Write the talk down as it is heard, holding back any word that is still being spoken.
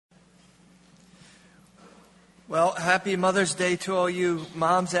Well, happy Mother's Day to all you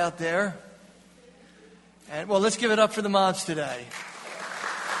moms out there. And well, let's give it up for the moms today.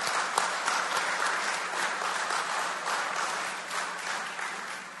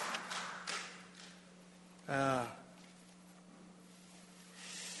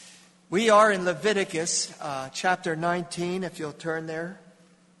 We are in Leviticus chapter 19, if you'll turn there.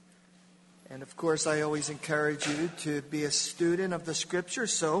 And of course, I always encourage you to be a student of the Scripture,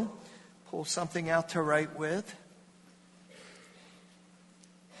 so pull something out to write with.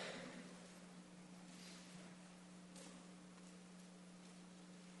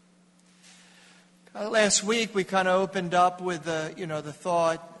 Last week, we kind of opened up with the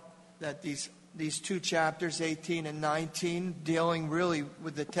thought that these two chapters, 18 and 19, dealing really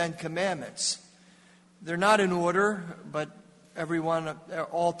with the Ten Commandments. They're not in order, but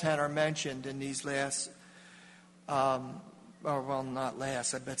all 10 are mentioned in these last, not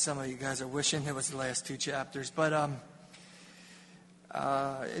last. I bet some of you guys are wishing it was the last two chapters, but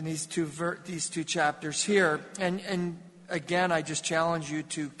in these two chapters here, and again, I just challenge you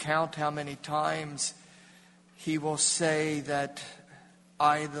to count how many times he will say that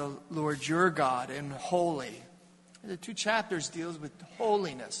I, the Lord your God, am holy. The two chapters deals with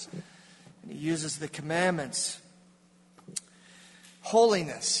holiness. And he uses the commandments.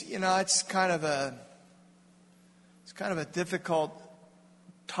 Holiness, it's kind of a difficult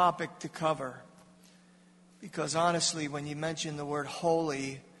topic to cover. Because honestly, when you mention the word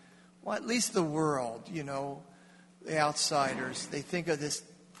holy, well, at least the world, the outsiders, they think of this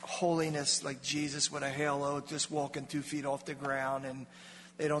holiness like Jesus with a halo, just walking 2 feet off the ground, and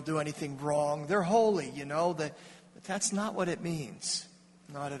they don't do anything wrong. They're holy, but that's not what it means.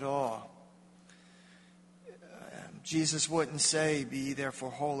 Not at all. Jesus wouldn't say, be ye therefore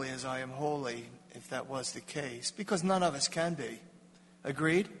holy as I am holy, if that was the case, because none of us can be.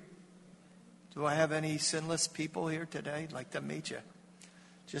 Agreed? Do I have any sinless people here today? I'd like to meet you,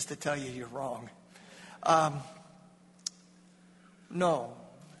 just to tell you you're wrong. No.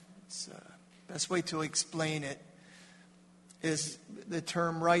 Best way to explain it is the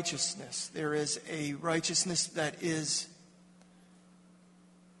term righteousness. There is a righteousness that is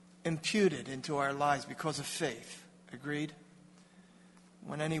imputed into our lives because of faith. Agreed?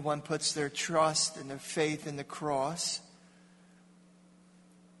 When anyone puts their trust and their faith in the cross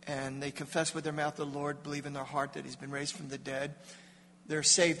and they confess with their mouth the Lord, believe in their heart that he's been raised from the dead, they're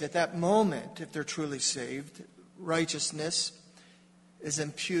saved at that moment. If they're truly saved, righteousness is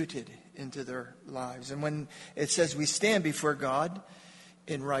imputed into their lives. And when it says we stand before God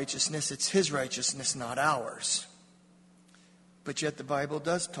in righteousness, it's his righteousness, not ours. But yet the Bible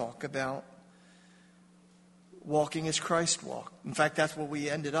does talk about walking as Christ walked. In fact, that's what we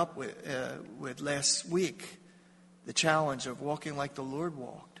ended up with last week, the challenge of walking like the Lord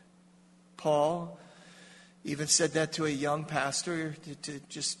walked. Paul even said that to a young pastor, to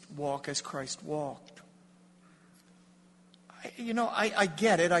just walk as Christ walked. I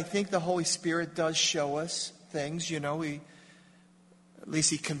get it. I think the Holy Spirit does show us things. At least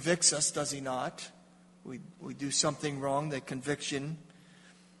he convicts us, does he not? We do something wrong. The conviction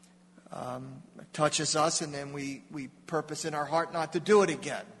touches us, and then we purpose in our heart not to do it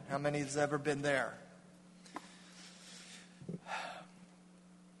again. How many has ever been there?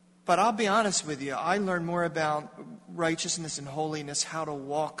 But I'll be honest with you. I learned more about righteousness and holiness, how to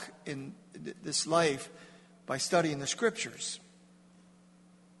walk in this life, by studying the Scriptures.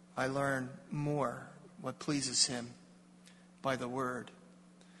 I learn more what pleases him by the Word.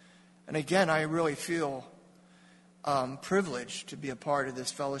 And again, I really feel privileged to be a part of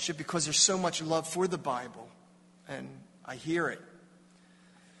this fellowship because there's so much love for the Bible. And I hear it.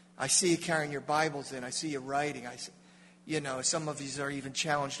 I see you carrying your Bibles in. I see you writing. Some of you are even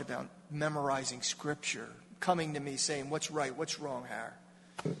challenged about memorizing Scripture, coming to me saying, what's right, what's wrong, Har?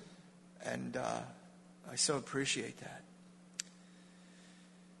 And I so appreciate that.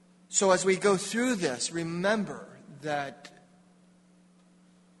 So as we go through this, remember that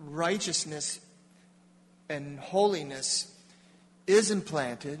righteousness and holiness is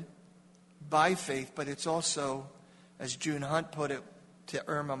implanted by faith, but it's also, as June Hunt put it to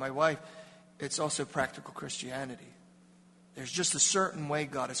Irma, my wife, it's also practical Christianity. There's just a certain way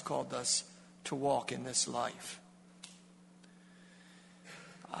God has called us to walk in this life.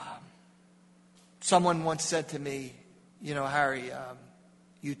 Someone once said to me, Harry,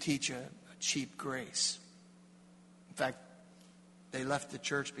 you teach a cheap grace. In fact, they left the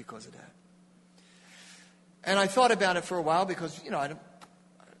church because of that. And I thought about it for a while because,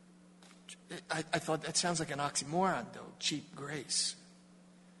 I thought that sounds like an oxymoron, though, cheap grace.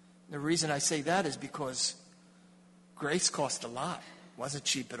 The reason I say that is because grace cost a lot. It wasn't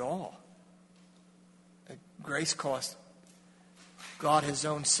cheap at all. Grace cost God his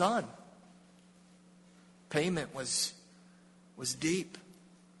own Son. Payment was deep.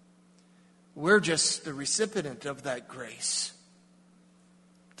 We're just the recipient of that grace.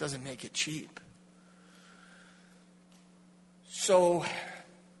 Doesn't make it cheap. So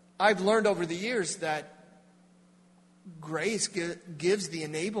I've learned over the years that grace gives the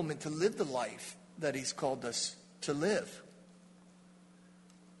enablement to live the life that he's called us to live.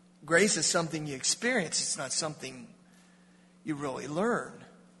 Grace is something you experience. It's not something you really learn.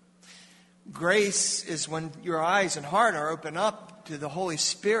 Grace is when your eyes and heart are open up to the Holy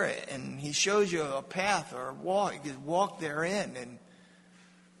Spirit and he shows you a path or a walk. You walk therein, and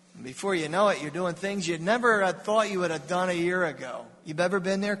before you know it, you're doing things you never had thought you would have done a year ago. You've ever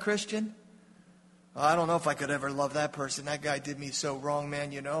been there, Christian? Well, I don't know if I could ever love that person. That guy did me so wrong,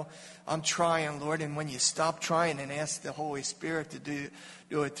 man, you know. I'm trying, Lord, and when you stop trying and ask the Holy Spirit to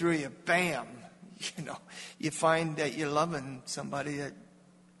do it through you, bam, you know, you find that you're loving somebody that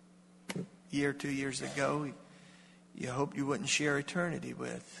a year, 2 years ago, you hoped you wouldn't share eternity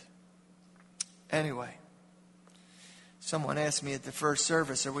with. Anyway, someone asked me at the first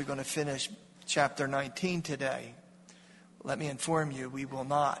service, are we going to finish chapter 19 today? Let me inform you, we will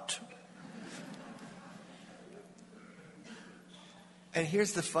not. And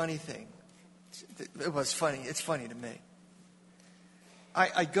here's the funny thing. It was funny. It's funny to me.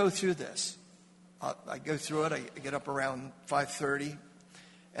 I go through this. I go through it. I get up around 5:30,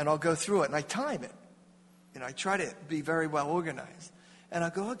 and I'll go through it, and I time it. And I try to be very well organized. And I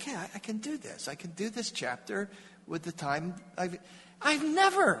go, okay, I can do this. I can do this chapter with the time. I've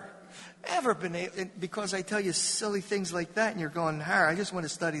never, ever been able, because I tell you silly things like that, and you're going, Harry, I just want to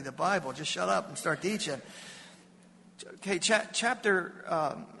study the Bible. Just shut up and start teaching. Okay,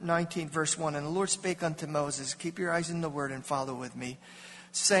 chapter 19, verse 1. And the Lord spake unto Moses, keep your eyes in the word and follow with me,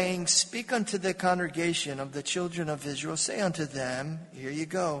 saying, speak unto the congregation of the children of Israel. Say unto them, here you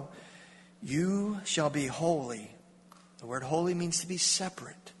go, you shall be holy. The word holy means to be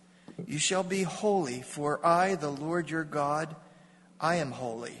separate. You shall be holy, for I, the Lord your God, I am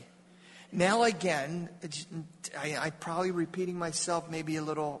holy. Now again, I'm probably repeating myself maybe a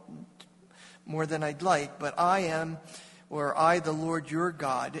little more than I'd like, but I am, or I, the Lord your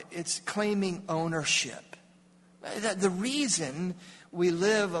God, it's claiming ownership. The reason we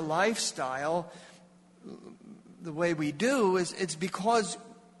live a lifestyle the way we do is it's because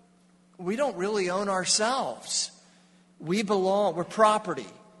we don't really own ourselves. We're property.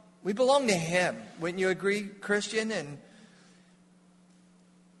 We belong to him. Wouldn't you agree, Christian? And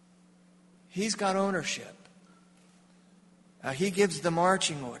he's got ownership. He gives the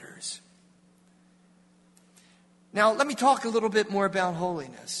marching orders. Now, let me talk a little bit more about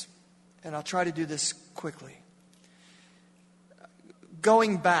holiness, and I'll try to do this quickly.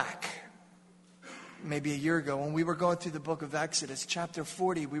 Going back, maybe a year ago, when we were going through the book of Exodus, chapter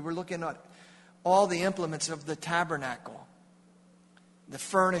 40, we were looking at all the implements of the tabernacle, the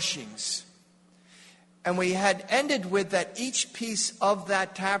furnishings. And we had ended with that each piece of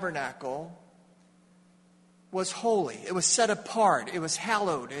that tabernacle was holy. It was set apart. It was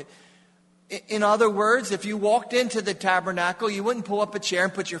hallowed. In other words, if you walked into the tabernacle, you wouldn't pull up a chair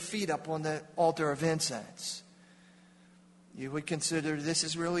and put your feet up on the altar of incense. You would consider this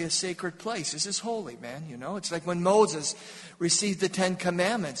is really a sacred place. This is holy, man. You know, it's like when Moses received the 10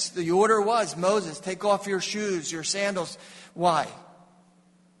 Commandments. The order was, Moses, take off your shoes, your sandals. Why?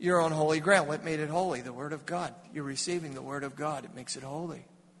 You're on holy ground. What made it holy? The Word of God. You're receiving the Word of God. It makes it holy.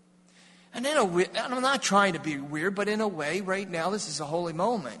 And I'm not trying to be weird, but in a way, right now, this is a holy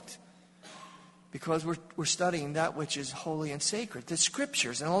moment. Because we're studying that which is holy and sacred, the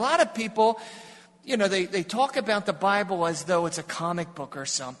Scriptures. And a lot of people, you know, they talk about the Bible as though it's a comic book or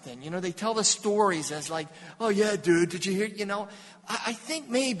something. You know, they tell the stories as like, oh yeah, dude, did you hear? You know, I think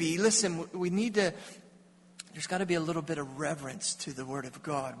maybe, listen, we need to, there's got to be a little bit of reverence to the Word of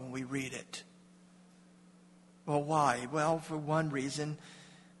God when we read it. Well, why? Well, for one reason,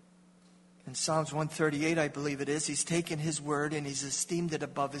 in Psalms 138, I believe it is, he's taken his word and he's esteemed it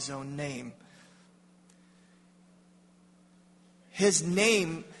above his own name. His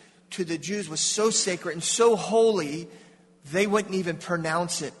name to the Jews was so sacred and so holy, they wouldn't even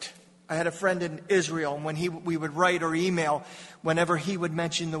pronounce it. I had a friend in Israel, and when we would write or email, whenever he would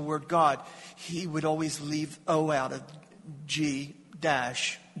mention the word God, he would always leave O out of G-D.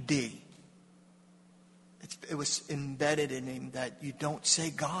 It was embedded in him that you don't say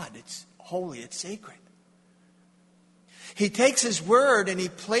God. It's holy, it's sacred. He takes his word and he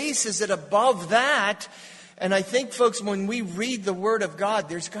places it above that. And I think, folks, when we read the Word of God,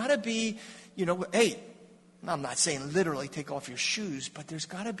 there's got to be, you know, hey, I'm not saying literally take off your shoes, but there's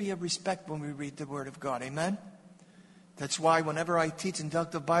got to be a respect when we read the Word of God. Amen? That's why whenever I teach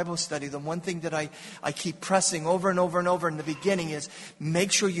inductive Bible study, the one thing that I keep pressing over and over and over in the beginning is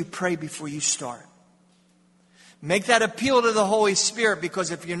make sure you pray before you start. Make that appeal to the Holy Spirit, because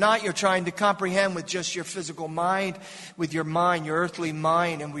if you're not, you're trying to comprehend with just your physical mind, with your mind, your earthly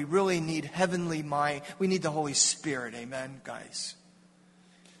mind, and we really need heavenly mind. We need the Holy Spirit. Amen, guys?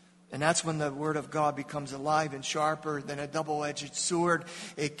 And that's when the Word of God becomes alive and sharper than a double-edged sword.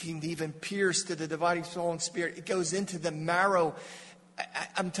 It can even pierce to the dividing soul and spirit. It goes into the marrow.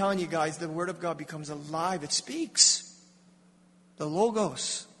 I'm telling you guys, the Word of God becomes alive. It speaks. The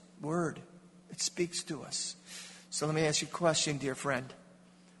Logos Word, it speaks to us. So let me ask you a question, dear friend.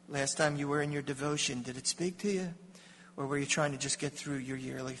 Last time you were in your devotion, did it speak to you? Or were you trying to just get through your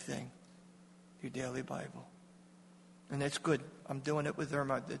yearly thing, your daily Bible? And that's good. I'm doing it with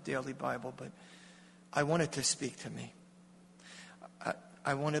Irma, the daily Bible, but I want it to speak to me.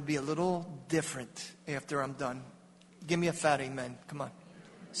 I want to be a little different after I'm done. Give me a fat amen. Come on.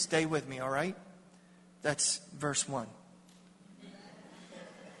 Stay with me, all right? That's verse 1.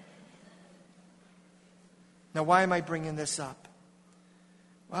 Now, why am I bringing this up?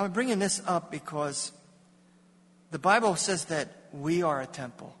 Well, I'm bringing this up because the Bible says that we are a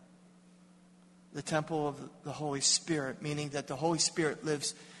temple. The temple of the Holy Spirit, meaning that the Holy Spirit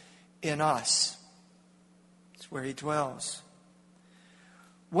lives in us. It's where He dwells.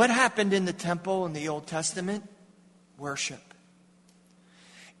 What happened in the temple in the Old Testament? Worship.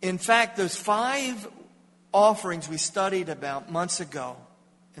 In fact, those 5 offerings we studied about months ago,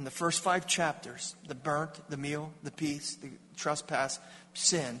 in the first 5 chapters, the burnt, the meal, the peace, the trespass,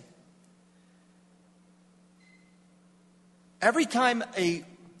 sin. Every time a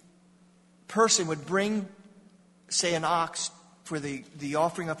person would bring, say, an ox for the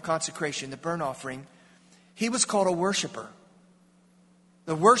offering of consecration, the burnt offering, he was called a worshiper.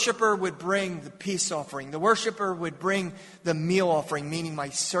 The worshiper would bring the peace offering. The worshiper would bring the meal offering, meaning my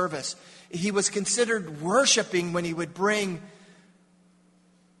service. He was considered worshiping when he would bring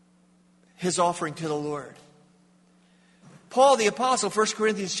his offering to the Lord. Paul the Apostle, 1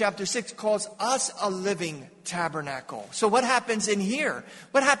 Corinthians chapter 6, calls us a living tabernacle. So what happens in here?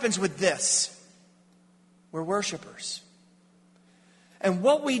 What happens with this? We're worshipers. And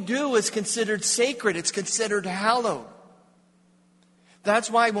what we do is considered sacred. It's considered hallowed. That's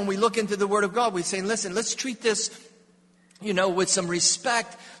why when we look into the Word of God, we say, listen, let's treat this, with some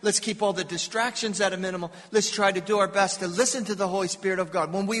respect. Let's keep all the distractions at a minimum. Let's try to do our best to listen to the Holy Spirit of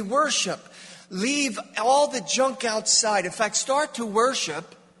God. When we worship, leave all the junk outside. In fact, start to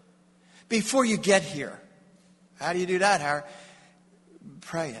worship before you get here. How do you do that, Harry?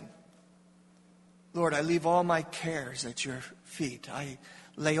 Praying. Lord, I leave all my cares at your feet. I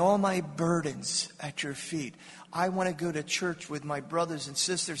lay all my burdens at your feet. I want to go to church with my brothers and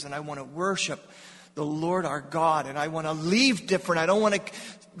sisters, and I want to worship the Lord our God, and I want to leave different. I don't want to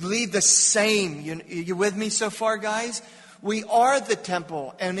leave the same. You with me so far, guys? We are the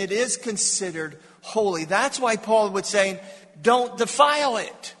temple, and it is considered holy. That's why Paul would say, don't defile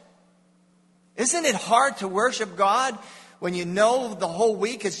it. Isn't it hard to worship God when you know the whole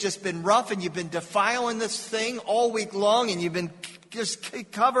week has just been rough and you've been defiling this thing all week long and you've been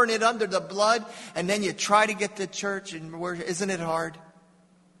just covering it under the blood, and then you try to get to church and worship? Isn't it hard?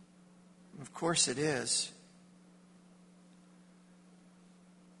 Of course it is.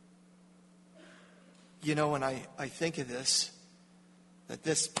 When I think of this, that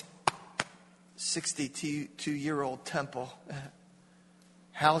this 62-year-old temple,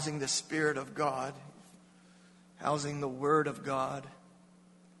 housing the Spirit of God, housing the Word of God.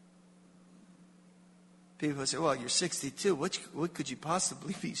 People say, well, you're 62. What could you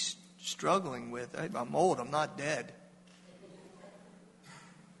possibly be struggling with? I'm old. I'm not dead.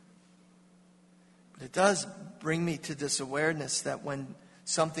 But it does bring me to this awareness that when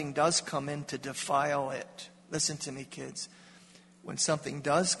something does come in to defile it, listen to me, kids. When something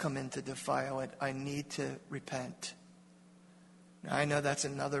does come in to defile it, I need to repent. Now, I know that's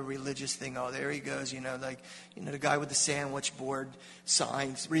another religious thing. Oh, there he goes, the guy with the sandwich board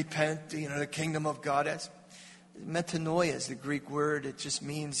signs, repent, the kingdom of God. That's, metanoia is the Greek word. It just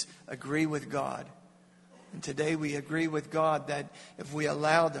means agree with God. And today we agree with God that if we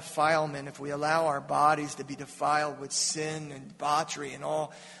allow defilement, if we allow our bodies to be defiled with sin and debauchery and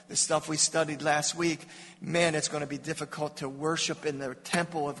all the stuff we studied last week, man, it's going to be difficult to worship in the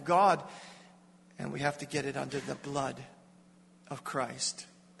temple of God. And we have to get it under the blood of Christ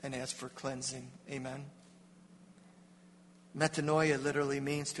and ask for cleansing. Amen. Metanoia literally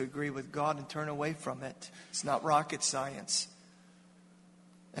means to agree with God and turn away from it. It's not rocket science.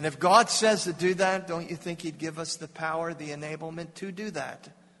 And if God says to do that, don't you think He'd give us the power, the enablement to do that?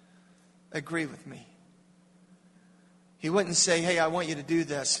 Agree with me. He wouldn't say, hey, I want you to do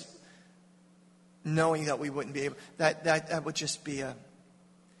this, knowing that we wouldn't be able. That would just be a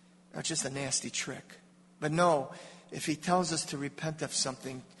nasty trick. But no, if He tells us to repent of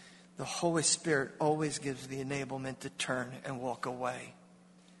something, the Holy Spirit always gives the enablement to turn and walk away.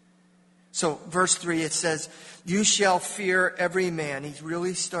 So verse 3, it says, you shall fear every man. He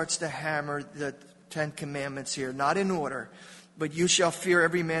really starts to hammer the 10 commandments here, not in order, but you shall fear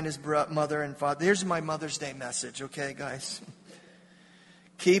every man his mother and father. Here's my Mother's Day message, okay, guys?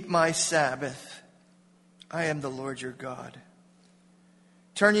 Keep my Sabbath. I am the Lord your God.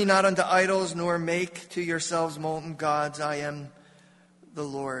 Turn ye not unto idols, nor make to yourselves molten gods. I am the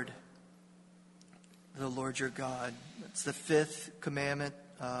Lord your God. That's the 5th commandment.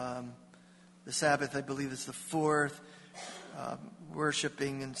 The Sabbath, I believe, is the 4th.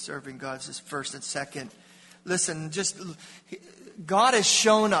 Worshiping and serving God is first and second. Listen, God has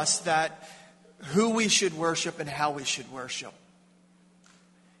shown us that who we should worship and how we should worship.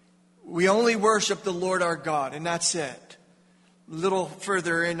 We only worship the Lord our God, and that's it. A little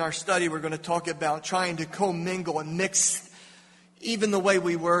further in our study, we're going to talk about trying to commingle and mix, even the way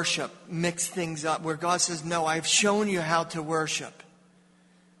we worship, mix things up, where God says, no, I've shown you how to worship.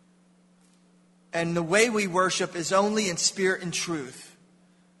 And the way we worship is only in spirit and truth.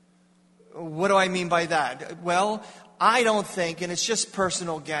 What do I mean by that? Well, I don't think, and it's just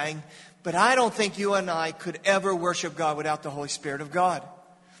personal, gang, but I don't think you and I could ever worship God without the Holy Spirit of God.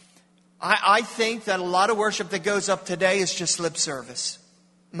 I think that a lot of worship that goes up today is just lip service.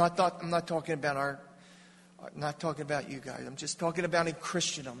 I'm not talking about not talking about you guys. I'm just talking about in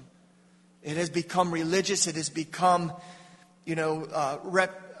Christendom. It has become religious. It has become,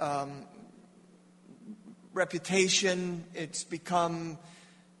 reputation. It's become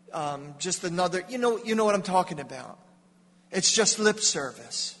just another. You know what I'm talking about. It's just lip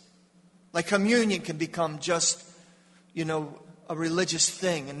service. Like communion can become just, a religious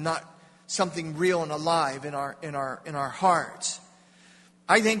thing and not something real and alive in our hearts.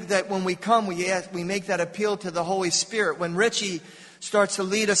 I think that when we come, we make that appeal to the Holy Spirit. When Richie starts to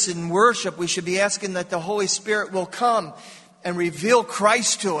lead us in worship, we should be asking that the Holy Spirit will come and reveal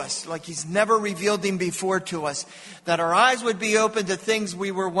Christ to us like He's never revealed Him before to us. That our eyes would be open to things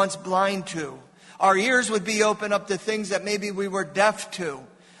we were once blind to. Our ears would be open up to things that maybe we were deaf to.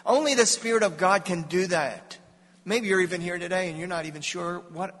 Only the Spirit of God can do that. Maybe you're even here today and you're not even sure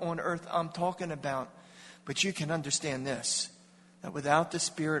what on earth I'm talking about. But you can understand this, that without the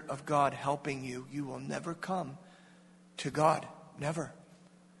Spirit of God helping you, you will never come to God. Never.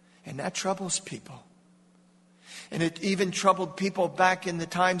 And that troubles people. And it even troubled people back in the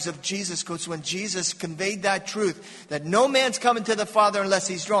times of Jesus, because when Jesus conveyed that truth, that no man's coming to the Father unless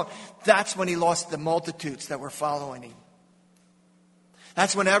He's drawn, that's when He lost the multitudes that were following Him.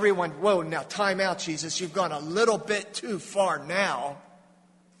 That's when everyone, whoa, now time out, Jesus. You've gone a little bit too far now.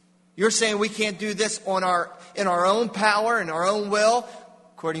 You're saying we can't do this in our own power, in our own will?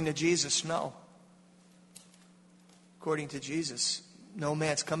 According to Jesus, no. According to Jesus, no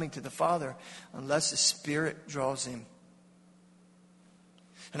man's coming to the Father unless the Spirit draws him.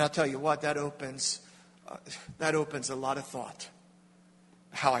 And I'll tell you what, that opens a lot of thought.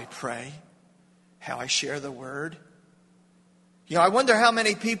 How I pray, how I share the Word. I wonder how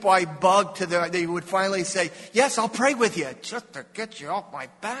many people I bugged they would finally say, yes, I'll pray with you, just to get you off my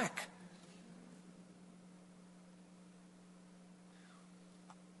back.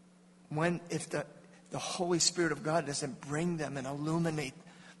 If the Holy Spirit of God doesn't bring them and illuminate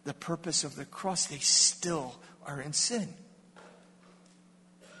the purpose of the cross, they still are in sin.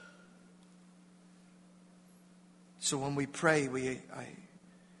 So when we pray,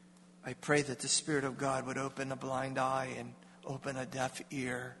 I pray that the Spirit of God would open a blind eye and open a deaf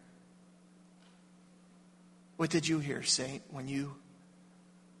ear. What did you hear, Saint, I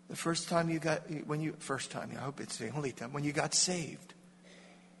hope it's the only time, when you got saved?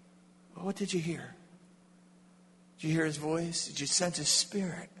 What did you hear? Did you hear His voice? Did you sense His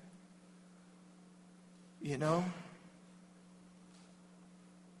Spirit? You know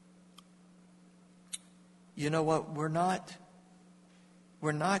what? We're not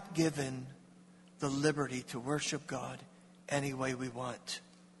given the liberty to worship God any way we want.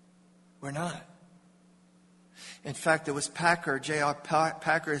 We're not. In fact, it was J.R.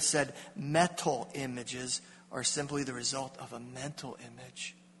 Packer said, metal images are simply the result of a mental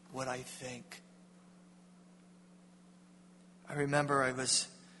image, what I think. I remember I was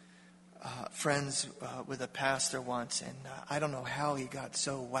friends with a pastor once, and I don't know how he got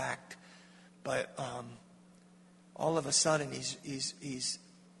so whacked, but all of a sudden he's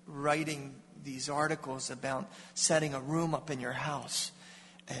writing these articles about setting a room up in your house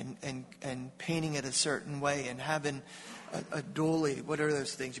and painting it a certain way and having a dolly. What are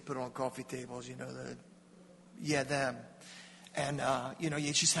those things you put on coffee tables? Them. And,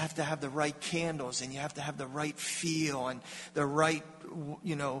 you just have to have the right candles, and you have to have the right feel and the right,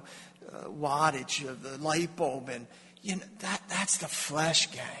 wattage of the light bulb. And, that's the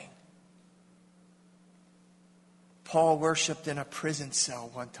flesh, gang. Paul worshiped in a prison cell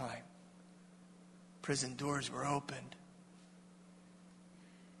one time. Prison doors were opened.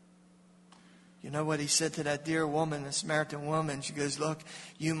 You know what he said to that dear woman, the Samaritan woman? She goes, look,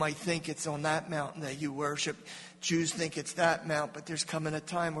 you might think it's on that mountain that you worship. Jews think it's that mount, but there's coming a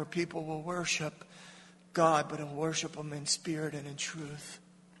time where people will worship God, but will worship Him in spirit and in truth.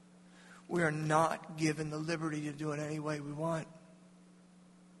 We are not given the liberty to do it any way we want.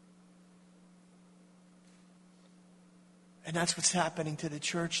 And that's what's happening to the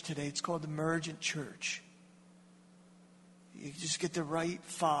church today. It's called the emergent church. You just get the right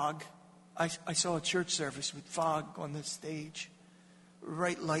fog. I saw a church service with fog on the stage.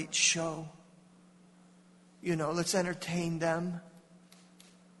 Right light show. Let's entertain them.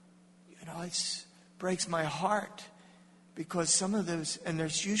 It breaks my heart because some of those, and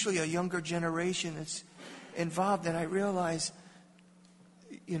there's usually a younger generation that's involved, and I realize,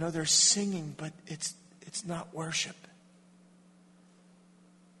 they're singing, but it's not worship.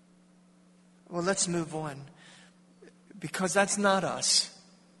 Well, let's move on, because that's not us.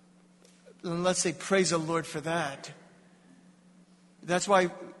 And let's say praise the Lord for that. That's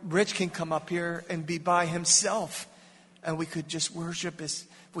why Rich can come up here and be by himself, and we could just worship as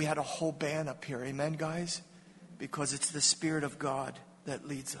if we had a whole band up here. Amen, guys? Because it's the Spirit of God that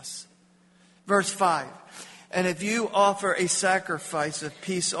leads us. Verse 5. And if you offer a sacrifice of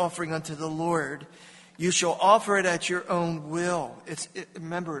peace offering unto the Lord, you shall offer it at your own will.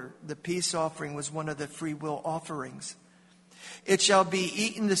 Remember, the peace offering was one of the free will offerings. It shall be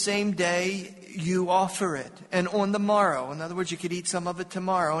eaten the same day you offer it, and on the morrow. In other words, you could eat some of it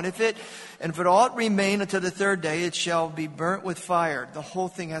tomorrow. And if it ought remain until the third day, it shall be burnt with fire. The whole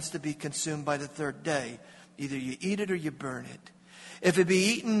thing has to be consumed by the third day. Either you eat it or you burn it. If it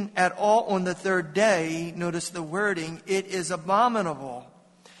be eaten at all on the third day, notice the wording, it is abominable.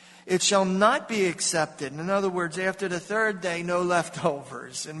 It shall not be accepted. In other words, after the third day, no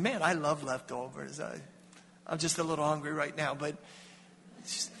leftovers. And man, I love leftovers. I'm just a little hungry right now, but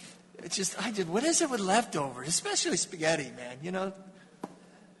what is it with leftovers? Especially spaghetti, man,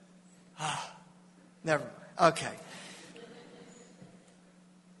 never mind. Okay.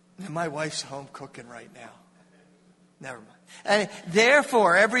 And my wife's home cooking right now. Never mind. And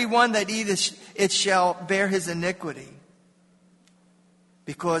therefore, everyone that eateth it shall bear his iniquity,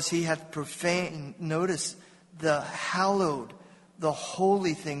 because he hath profaned, notice, the hallowed, the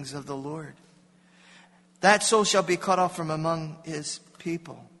holy things of the Lord. That soul shall be cut off from among his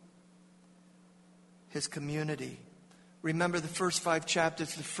people, his community. Remember the first 5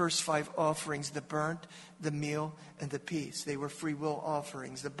 chapters, the first 5 offerings, the burnt, the meal, and the peace. They were free will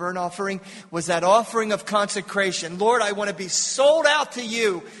offerings. The burnt offering was that offering of consecration. Lord, I want to be sold out to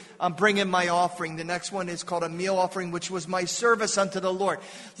you. I'm bringing my offering. The next one is called a meal offering, which was my service unto the Lord.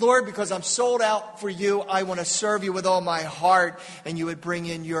 Lord, because I'm sold out for you, I want to serve you with all my heart. And you would bring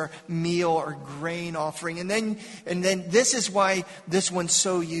in your meal or grain offering. And then this is why this one's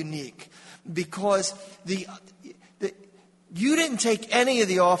so unique. Because you didn't take any of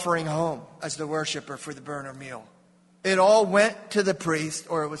the offering home as the worshiper for the burnt or meal. It all went to the priest,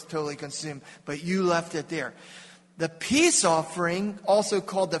 or it was totally consumed. But you left it there. The peace offering, also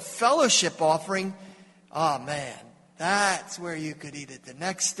called the fellowship offering, oh man, that's where you could eat it the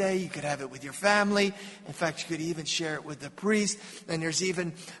next day. You could have it with your family. In fact, you could even share it with the priest. And there's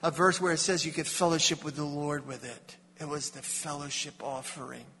even a verse where it says you could fellowship with the Lord with it. It was the fellowship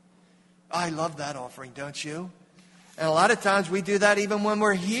offering. I love that offering, don't you? And a lot of times we do that even when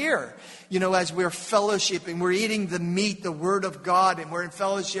we're here. As we're fellowshipping, we're eating the meat, the Word of God, and we're in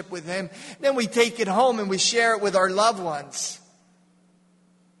fellowship with Him. Then we take it home and we share it with our loved ones.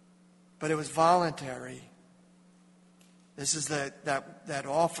 But it was voluntary. This is that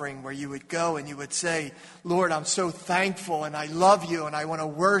offering where you would go and you would say, Lord, I'm so thankful and I love you and I want to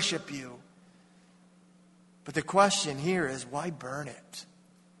worship you. But the question here is, why burn it?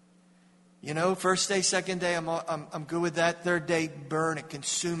 First day, second day, I'm good with that. Third day, burn it,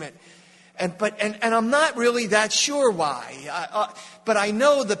 consume it. And I'm not really that sure why. But I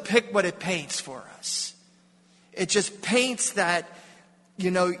know what it paints for us. It just paints that,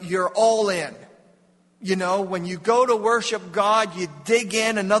 you're all in. When you go to worship God, you dig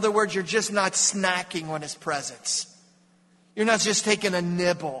in. In other words, you're just not snacking on His presence. You're not just taking a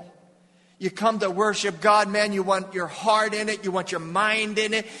nibble. You come to worship God, man, you want your heart in it. You want your mind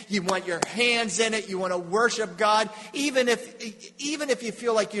in it. You want your hands in it. You want to worship God. Even if you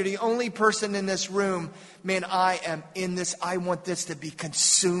feel like you're the only person in this room, man, I am in this. I want this to be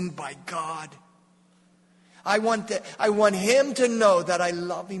consumed by God. I want Him to know that I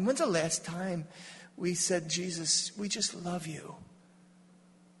love Him. When's the last time we said, Jesus, we just love you?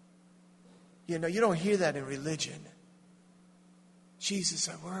 You know, you don't hear that in religion. Jesus,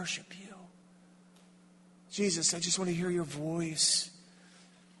 I worship you. Jesus, I just want to hear your voice.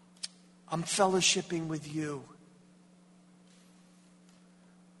 I'm fellowshipping with you.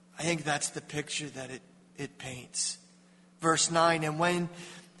 I think that's the picture that it paints. Verse 9, and when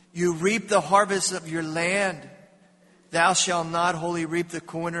you reap the harvest of your land, thou shalt not wholly reap the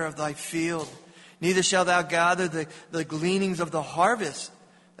corner of thy field, neither shalt thou gather the gleanings of the harvest.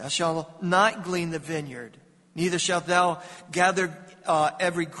 Thou shalt not glean the vineyard, neither shalt thou gather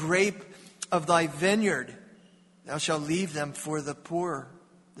every grape of thy vineyard. Thou shalt leave them for the poor,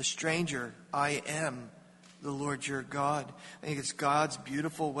 the stranger. I am the Lord your God. I think it's God's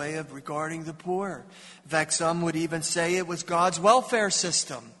beautiful way of regarding the poor. In fact, some would even say it was God's welfare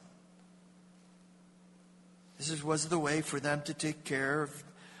system. This was the way for them to take care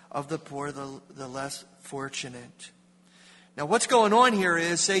of the poor, the less fortunate. Now, what's going on here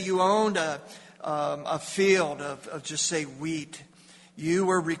is, say you owned a field of just say wheat. You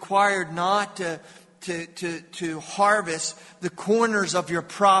were required not to harvest the corners of your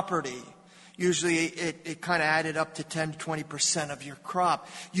property. Usually it kind of added up to 10 to 20% of your crop.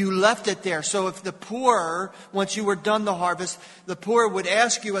 You left it there. So if the poor, once you were done the harvest, the poor would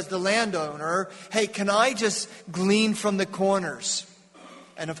ask you as the landowner, hey, can I just glean from the corners?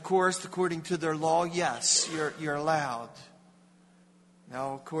 And of course, according to their law, yes, you're allowed.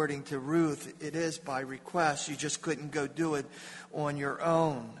 Now, according to Ruth, it is by request. You just couldn't go do it on your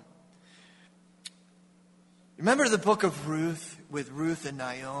own. Remember the book of Ruth with Ruth and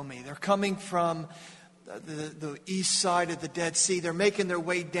Naomi. They're coming from the east side of the Dead Sea. They're making their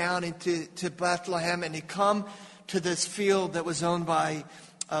way down into Bethlehem, and they come to this field that was owned by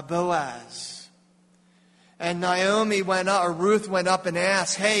Boaz. And Naomi went up, or Ruth went up and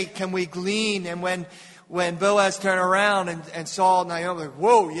asked, hey, can we glean? And when Boaz turned around and saw Naomi,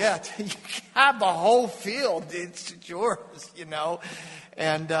 whoa, yeah, you have the whole field. It's yours, you know.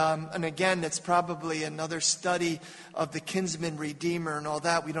 And again, it's probably another study of the kinsman redeemer and all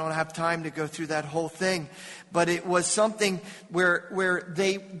that. We don't have time to go through that whole thing. But it was something where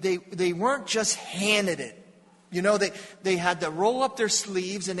they weren't just handed it. You know, they had to roll up their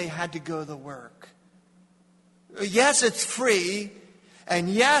sleeves and they had to go to work. Yes, it's free. And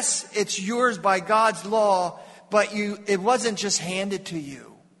yes, it's yours by God's law. But it wasn't just handed to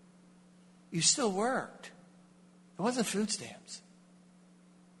you. You still worked. It wasn't food stamps.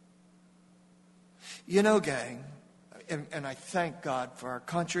 You know, gang, and I thank God for our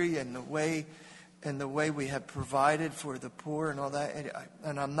country and the way we have provided for the poor and all that.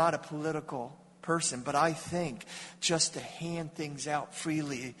 And I'm not a political person, but I think just to hand things out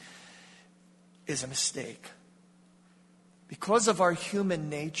freely is a mistake. Because of our human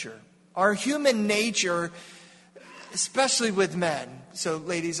nature. Our human nature, especially with men. So,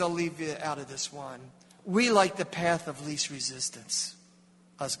 ladies, I'll leave you out of this one. We like the path of least resistance,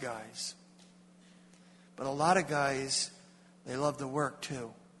 us guys. But a lot of guys, they love to work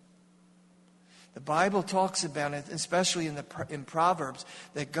too. The Bible talks about it, especially in Proverbs,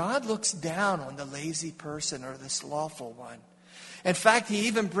 that God looks down on the lazy person or the slothful one. In fact, he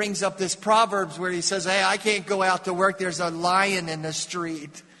even brings up this Proverbs where he says, hey, I can't go out to work. There's a lion in the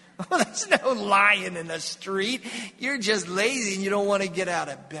street. Well, there's no lion in the street. You're just lazy and you don't want to get out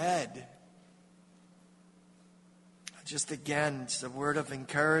of bed. Just again, it's a word of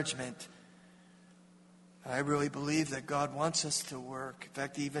encouragement. I really believe that God wants us to work. In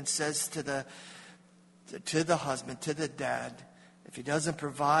fact, he even says to the husband, to the dad, if he doesn't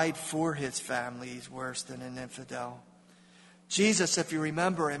provide for his family, he's worse than an infidel. Jesus, if you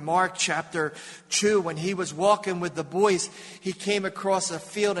remember, in Mark chapter 2, when he was walking with the boys, he came across a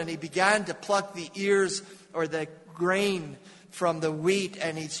field and he began to pluck the ears or the grain from the wheat,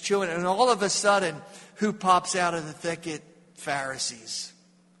 and he's chewing it. And all of a sudden, who pops out of the thicket? Pharisees.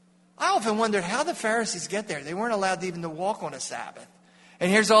 I often wondered how the Pharisees get there. They weren't allowed even to walk on a Sabbath. And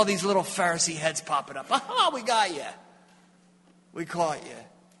here's all these little Pharisee heads popping up. Oh, we got you. We caught you.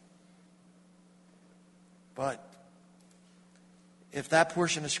 But if that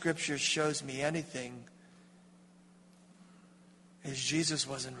portion of Scripture shows me anything, is Jesus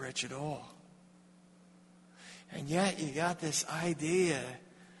wasn't rich at all. And yet you got this idea,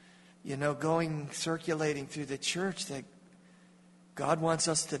 circulating through the church that God wants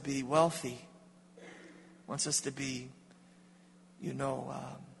us to be wealthy. Wants us to be,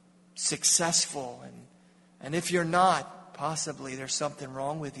 successful. And if you're not, possibly there's something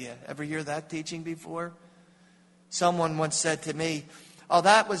wrong with you. Ever hear that teaching before? Someone once said to me, oh,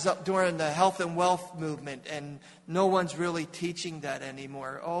 that was during the health and wealth movement, and no one's really teaching that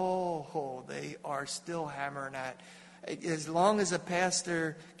anymore. Oh, they are still hammering that. As long as a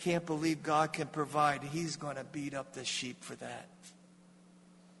pastor can't believe God can provide, he's going to beat up the sheep for that.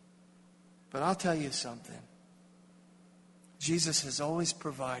 But I'll tell you something. Jesus has always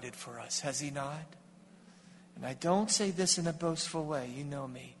provided for us, has he not? And I don't say this in a boastful way, you know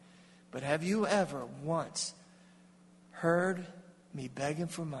me. But have you ever once heard me begging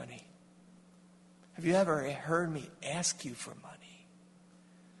for money? Have you ever heard me ask you for money?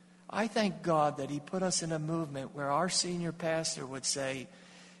 I thank God that he put us in a movement where our senior pastor would say,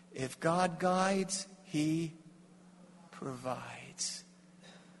 if God guides, he provides.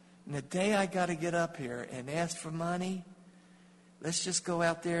 And the day I got to get up here and ask for money, let's just go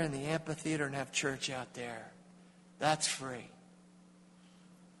out there in the amphitheater and have church out there. That's free.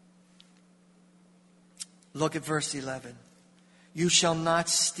 Look at verse 11. You shall not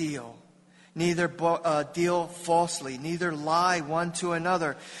steal, neither deal falsely, neither lie one to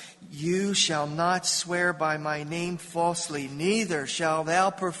another. You shall not swear by my name falsely, neither shall thou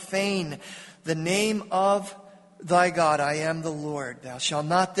profane the name of thy God. I am the Lord. Thou shalt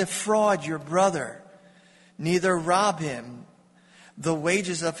not defraud your brother, neither rob him. The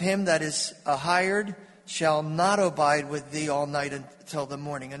wages of him that is hired shall not abide with thee all night until the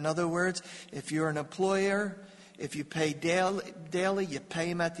morning. In other words, if you're an employer, if you pay daily, you pay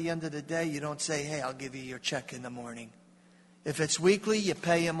him at the end of the day. You don't say, hey, I'll give you your check in the morning. If it's weekly, you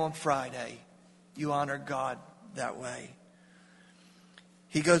pay him on Friday. You honor God that way.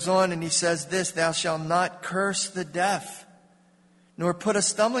 He goes on and he says this, thou shalt not curse the deaf, nor put a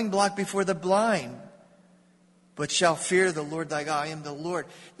stumbling block before the blind, but shall fear the Lord thy God. I am the Lord.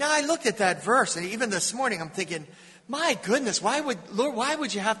 Now I looked at that verse, and even this morning I'm thinking, my goodness, why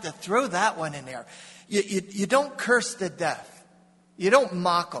would you have to throw that one in there? You don't curse the deaf. You don't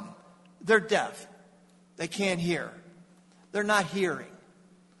mock them. They're deaf. They can't hear. They're not hearing.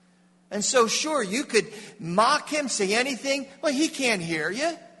 And so sure, you could mock him, say anything. Well, he can't hear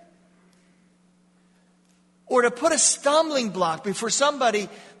you. Or to put a stumbling block before somebody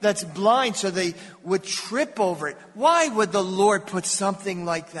that's blind so they would trip over it. Why would the Lord put something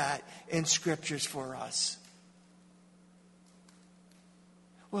like that in scriptures for us?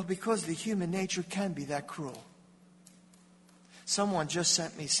 Well, because the human nature can be that cruel. Someone just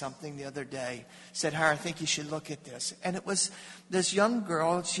sent me something the other day. Said, Harry, I think you should look at this. And it was this young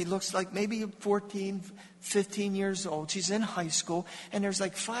girl. She looks like maybe 14, 15 years old. She's in high school. And there's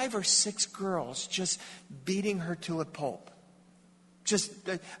like 5 or 6 girls just beating her to a pulp. Just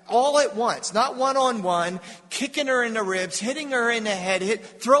all at once, not one-on-one, kicking her in the ribs, hitting her in the head,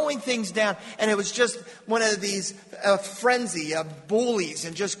 throwing things down. And it was just one of these frenzy of bullies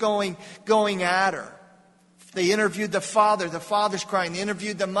and just going at her. They interviewed the father. The father's crying. They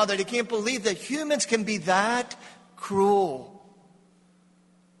interviewed the mother. They can't believe that humans can be that cruel.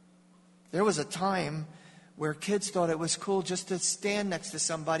 There was a time where kids thought it was cool just to stand next to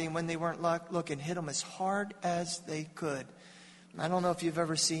somebody and when they weren't looking, hit them as hard as they could. I don't know if you've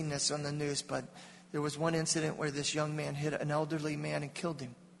ever seen this on the news, but there was one incident where this young man hit an elderly man and killed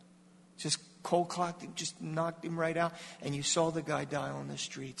him. Just cold-cocked him, just knocked him right out. And you saw the guy die on the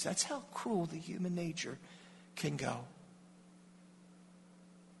streets. That's how cruel the human nature can go.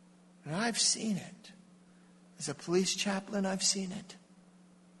 And I've seen it. As a police chaplain, I've seen it.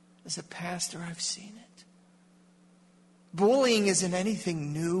 As a pastor, I've seen it. Bullying isn't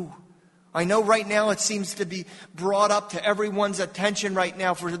anything new. I know right now it seems to be brought up to everyone's attention right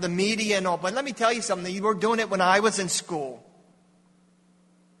now for the media and all. But let me tell you something. You were doing it when I was in school.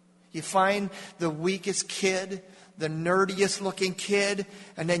 You find the weakest kid, the nerdiest looking kid,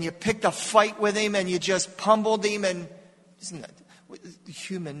 and then you picked a fight with him and you just pummeled him. And isn't that,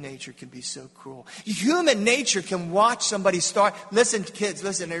 human nature can be so cruel. Human nature can watch somebody starve. Listen, kids,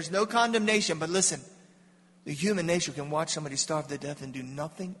 listen, there's no condemnation, but listen. The human nature can watch somebody starve to death and do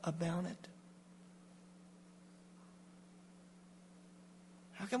nothing about it.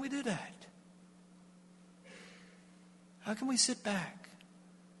 How can we do that? How can we sit back,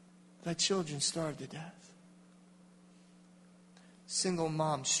 let children starve to death? Single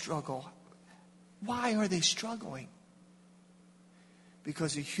moms struggle. Why are they struggling?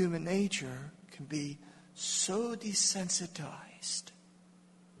 Because the human nature can be so desensitized.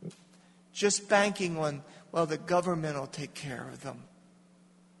 Just banking on, well, the government will take care of them.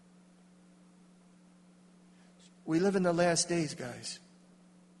 We live in the last days, guys.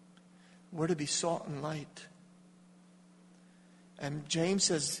 We're to be salt and light. And James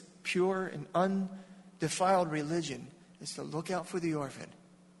says pure and undefiled religion is to look out for the orphan,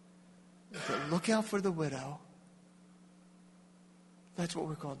 to look out for the widow. That's what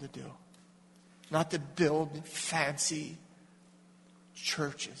we're called to do. Not to build fancy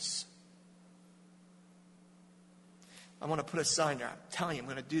churches. I want to put a sign there. I'm telling you, I'm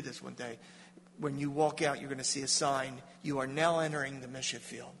going to do this one day. When you walk out, you're going to see a sign. You are now entering the mission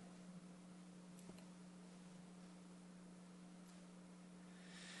field.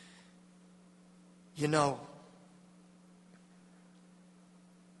 You know,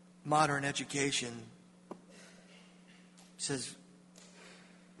 modern education says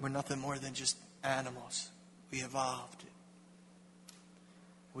we're nothing more than just animals. We evolved.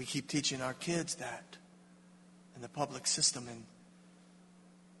 We keep teaching our kids that in the public system, and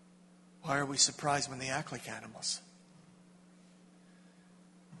why are we surprised when they act like animals?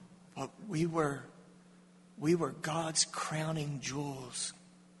 But we were God's crowning jewels.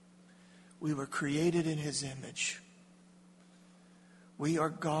 We were created in His image. We are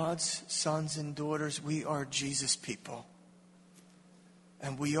God's sons and daughters. We are Jesus people.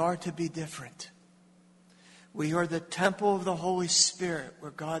 And we are to be different. We are the temple of the Holy Spirit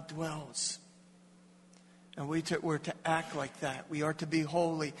where God dwells. And we're to act like that. We are to be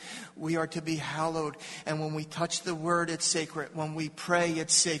holy. We are to be hallowed. And when we touch the Word, it's sacred. When we pray,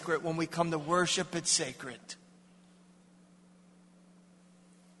 it's sacred. When we come to worship, it's sacred.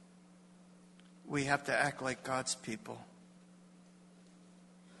 We have to act like God's people,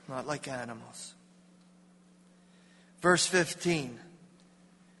 not like animals. Verse 15.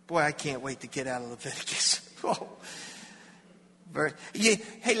 Boy, I can't wait to get out of Leviticus. Oh.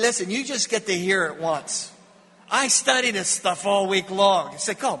 Hey, listen, you just get to hear it once. I study this stuff all week long. It's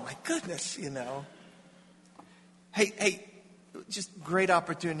like, oh my goodness, you know. Hey, just great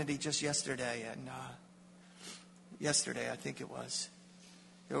opportunity just yesterday. And yesterday, I think it was.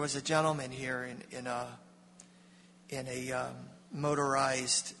 There was a gentleman here in a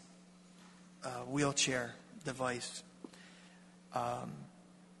motorized wheelchair device.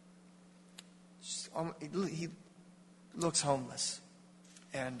 He looks homeless,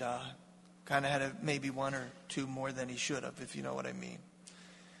 and kind of had maybe one or two more than he should have, if you know what I mean.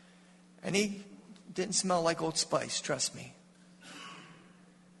 And he didn't smell like Old Spice, trust me.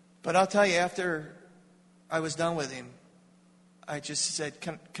 But I'll tell you, after I was done with him, I just said,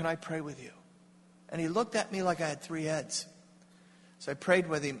 can I pray with you? And he looked at me like I had three heads. So I prayed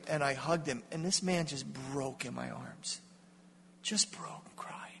with him, and I hugged him. And this man just broke in my arms. Just broke and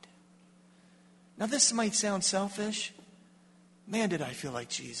cried. Now, this might sound selfish. Man, did I feel like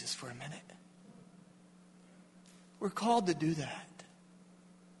Jesus for a minute. We're called to do that.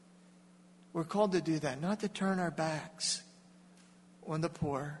 We're called to do that, not to turn our backs on the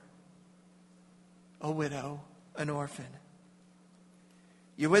poor, a widow, an orphan.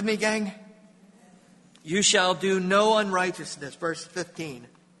 You with me, gang? You shall do no unrighteousness. Verse 15.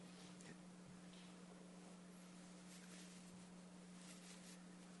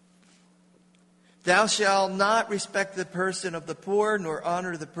 Thou shalt not respect the person of the poor, nor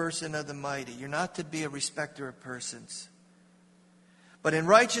honor the person of the mighty. You're not to be a respecter of persons. But in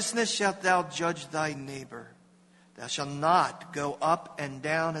righteousness shalt thou judge thy neighbor. Thou shalt not go up and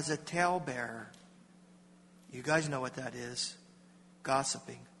down as a talebearer. You guys know what that is.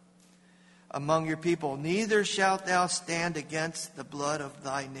 Gossiping among your people. Neither shalt thou stand against the blood of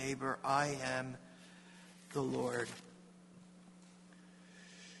thy neighbor. I am the Lord.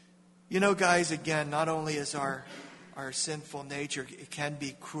 You know, guys, again, not only is our sinful nature, it can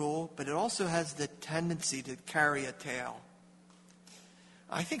be cruel, but it also has the tendency to carry a tale.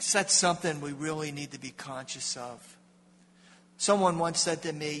 I think that's something we really need to be conscious of. Someone once said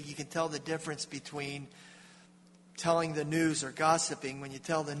to me, you can tell the difference between telling the news or gossiping. When you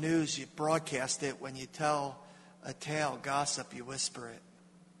tell the news, you broadcast it. When you tell a tale, gossip, you whisper it.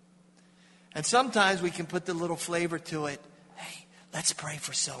 And sometimes we can put the little flavor to it. Hey, let's pray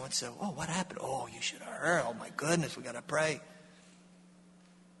for so-and-so. Oh, what happened? Oh, you should have heard. Oh, my goodness, we got to pray.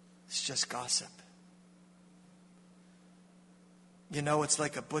 It's just gossip. You know, it's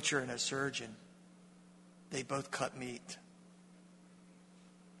like a butcher and a surgeon. They both cut meat.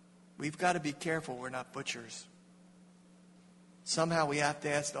 We've got to be careful we're not butchers. Somehow we have to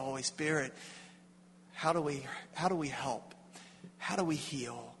ask the Holy Spirit, how do we help? How do we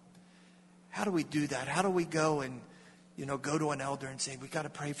heal? How do we do that? How do we go and, go to an elder and say, we got to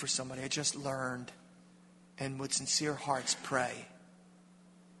pray for somebody I just learned, and with sincere hearts pray.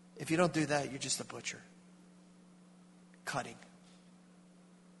 If you don't do that, you're just a butcher. Cutting.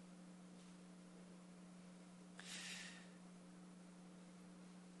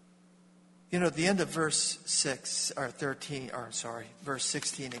 You know, at the end of verse 16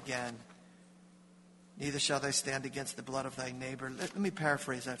 again, neither shall they stand against the blood of thy neighbor. Let me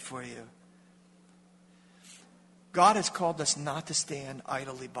paraphrase that for you. God has called us not to stand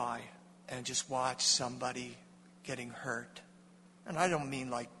idly by and just watch somebody getting hurt. And I don't mean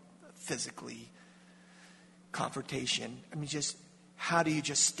like physically confrontation. I mean, just how do you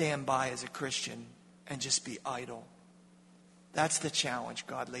just stand by as a Christian and just be idle? That's the challenge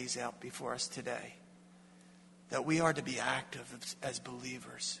God lays out before us today. That we are to be active as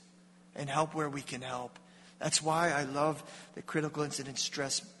believers and help where we can help. That's why I love the critical incident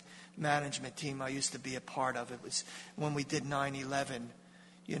stress management team I used to be a part of. It was when we did 9/11,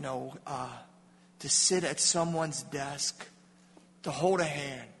 to sit at someone's desk, to hold a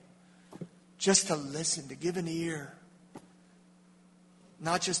hand, just to listen, to give an ear,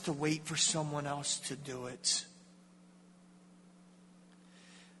 not just to wait for someone else to do it.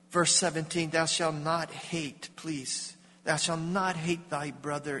 Verse 17, thou shalt not hate, please. Thou shalt not hate thy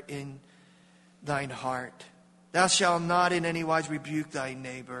brother in thine heart. Thou shalt not in any wise rebuke thy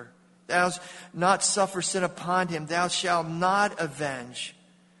neighbor. Thou shalt not suffer sin upon him. Thou shalt not avenge,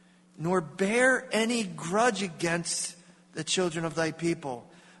 nor bear any grudge against the children of thy people.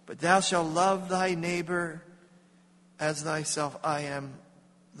 But thou shalt love thy neighbor as thyself. I am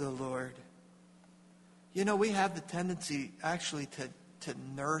the Lord. You know, we have the tendency actually to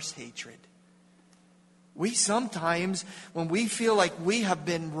nurse hatred. We sometimes, when we feel like we have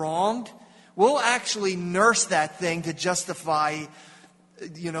been wronged, we'll actually nurse that thing to justify,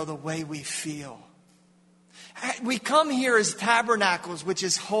 the way we feel. We come here as tabernacles, which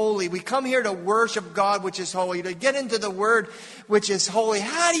is holy. We come here to worship God, which is holy, to get into the Word, which is holy.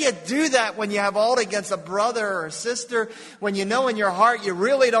 How do you do that when you have all against a brother or a sister, when you know in your heart you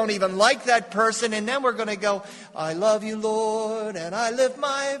really don't even like that person, and then we're going to go, I love you, Lord, and I lift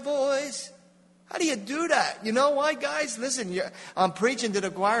my voice. How do you do that? You know why, guys? Listen, I'm preaching to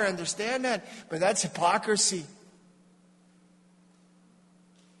the choir, I understand that, but that's hypocrisy.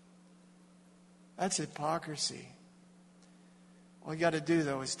 That's hypocrisy. All you got to do,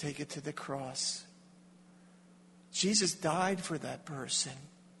 though, is take it to the cross. Jesus died for that person.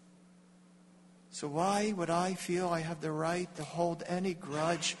 So why would I feel I have the right to hold any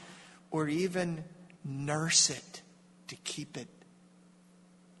grudge or even nurse it to keep it?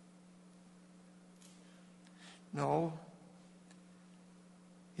 No.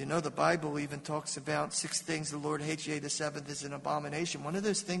 You know, the Bible even talks about 6 things the Lord hates, yea, the 7th is an abomination. One of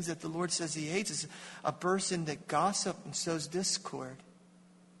those things that the Lord says he hates is a person that gossips and sows discord.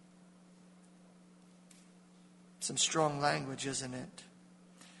 Some strong language, isn't it?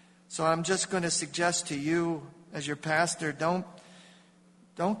 So I'm just going to suggest to you, as your pastor, don't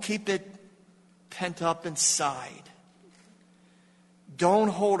keep it pent up inside. Don't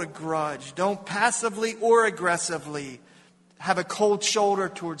hold a grudge. Don't passively or aggressively have a cold shoulder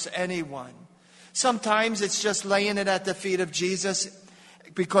towards anyone. Sometimes it's just laying it at the feet of Jesus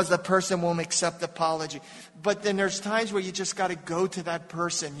because the person won't accept apology. But then there's times where you just got to go to that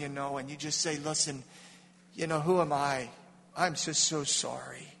person, and you just say, listen, who am I? I'm just so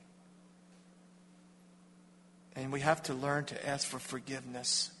sorry. And we have to learn to ask for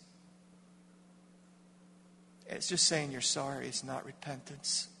forgiveness. It's just saying you're sorry. It's not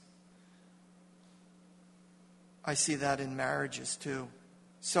repentance. I see that in marriages too.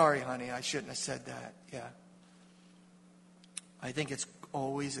 Sorry, honey, I shouldn't have said that. Yeah. I think it's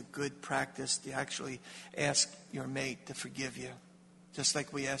always a good practice to actually ask your mate to forgive you, just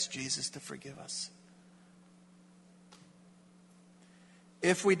like we ask Jesus to forgive us.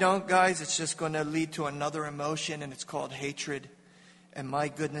 If we don't, guys, it's just going to lead to another emotion, and it's called hatred. And my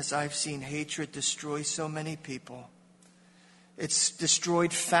goodness, I've seen hatred destroy so many people. It's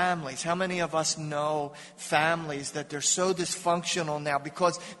destroyed families. How many of us know families that they're so dysfunctional now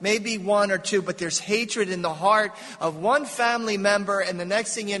because maybe one or two, but there's hatred in the heart of one family member, and the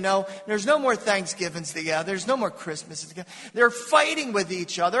next thing you know, there's no more Thanksgivings together. There's no more Christmases together. They're fighting with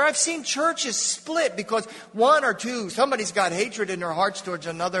each other. I've seen churches split because one or two, somebody's got hatred in their hearts towards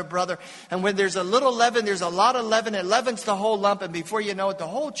another brother. And when there's a little leaven, there's a lot of leaven. It leavens the whole lump, and before you know it, the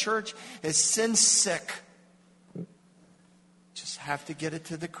whole church is sin sick. Just have to get it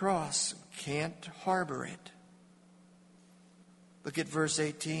to the cross. Can't harbor it. Look at verse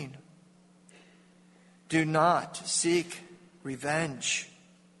 18. Do not seek revenge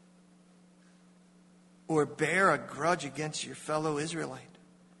or bear a grudge against your fellow Israelite,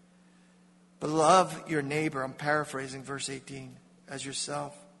 but love your neighbor. I'm paraphrasing verse 18 as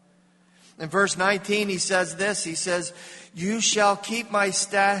yourself. In verse 19 he says this. He says, you shall keep my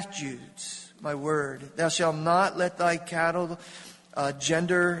statutes, my word. Thou shalt not let thy cattle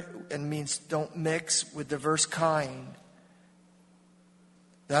Gender, and means don't mix with diverse kind.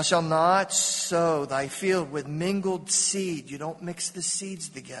 Thou shalt not sow thy field with mingled seed. You don't mix the seeds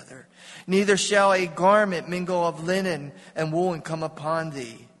together. Neither shall a garment mingle of linen and wool and come upon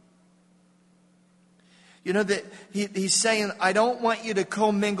thee. You know that he's saying, I don't want you to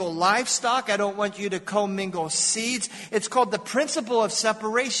commingle livestock. I don't want you to commingle seeds. It's called the principle of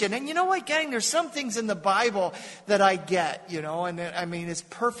separation. And you know what, gang? There's some things in the Bible that I get, and I mean, it's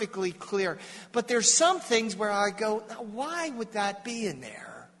perfectly clear. But there's some things where I go, now, why would that be in there?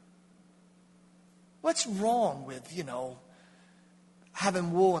 What's wrong with,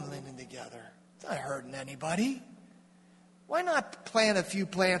 having wool and linen together? It's not hurting anybody. Why not plant a few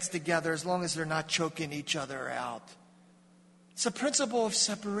plants together as long as they're not choking each other out? It's a principle of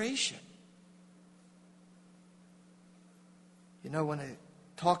separation. When it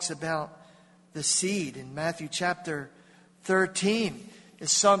talks about the seed in Matthew chapter 13, the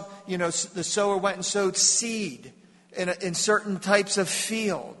sower went and sowed seed in certain types of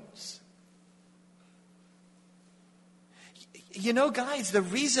fields. Guys, the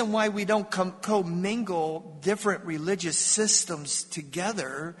reason why we don't commingle different religious systems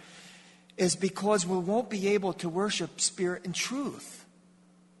together is because we won't be able to worship spirit and truth.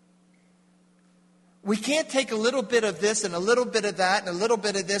 We can't take a little bit of this and a little bit of that and a little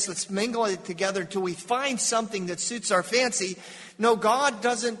bit of this. Let's mingle it together until we find something that suits our fancy. No, God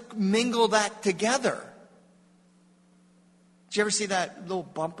doesn't mingle that together. Did you ever see that little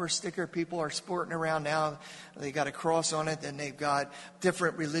bumper sticker people are sporting around now? They got a cross on it, and they've got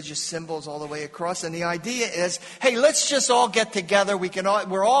different religious symbols all the way across. And the idea is, hey, let's just all get together.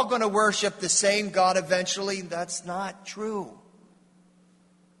 We're all going to worship the same God eventually. That's not true.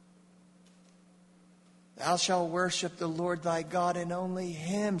 Thou shalt worship the Lord thy God, and only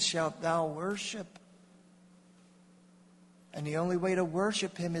him shalt thou worship. And the only way to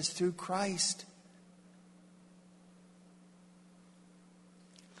worship him is through Christ.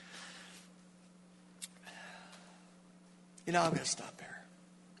 I'm going to stop there.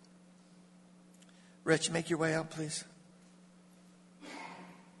 Rich, make your way out, please.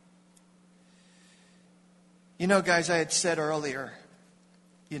 Guys, I had said earlier,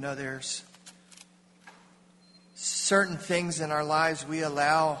 there's certain things in our lives we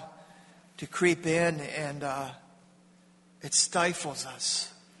allow to creep in, and it stifles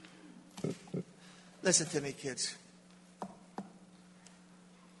us. Listen to me, kids.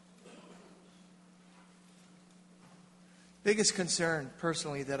 Biggest concern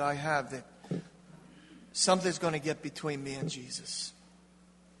personally that I have, that something's going to get between me and Jesus.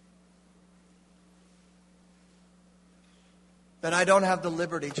 That I don't have the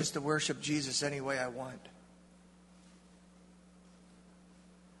liberty just to worship Jesus any way I want.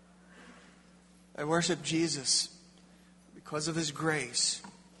 I worship Jesus because of his grace.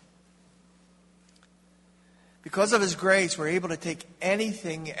 Because of his grace, we're able to take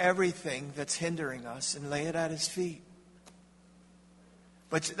anything, everything that's hindering us and lay it at his feet.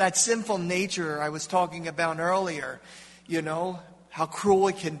 But that sinful nature I was talking about earlier, how cruel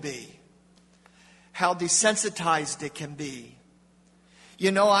it can be, how desensitized it can be.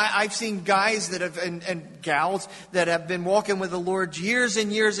 I've seen guys that have, and gals that have been walking with the Lord years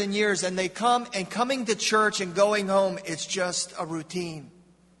and years and years, and they coming to church and going home, it's just a routine.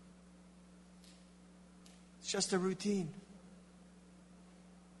 It's just a routine.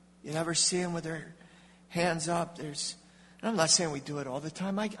 You never see them with their hands up. I'm not saying we do it all the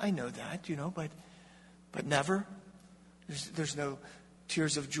time. I know that, but never. There's no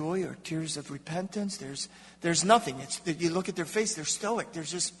tears of joy or tears of repentance. There's nothing. You look at their face, they're stoic.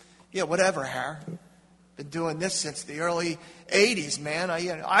 There's just, whatever, Har. Been doing this since the early 80s, man.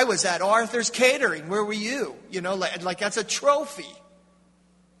 I was at Arthur's Catering. Where were you? Like that's a trophy.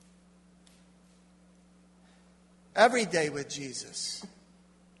 Every day with Jesus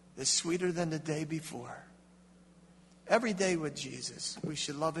is sweeter than the day before. Every day with Jesus, we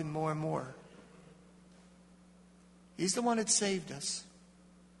should love him more and more. He's the one that saved us.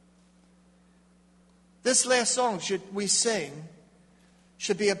 This last song we sing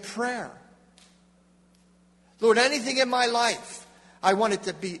should be a prayer. Lord, anything in my life, I want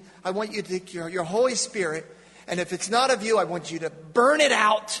you to take your Holy Spirit, and if it's not of you, I want you to burn it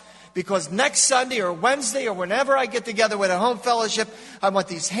out. Because next Sunday or Wednesday or whenever I get together with a home fellowship, I want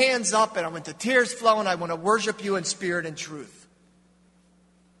these hands up and I want the tears flowing. I want to worship you in spirit and truth.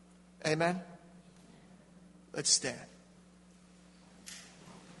 Amen? Let's stand.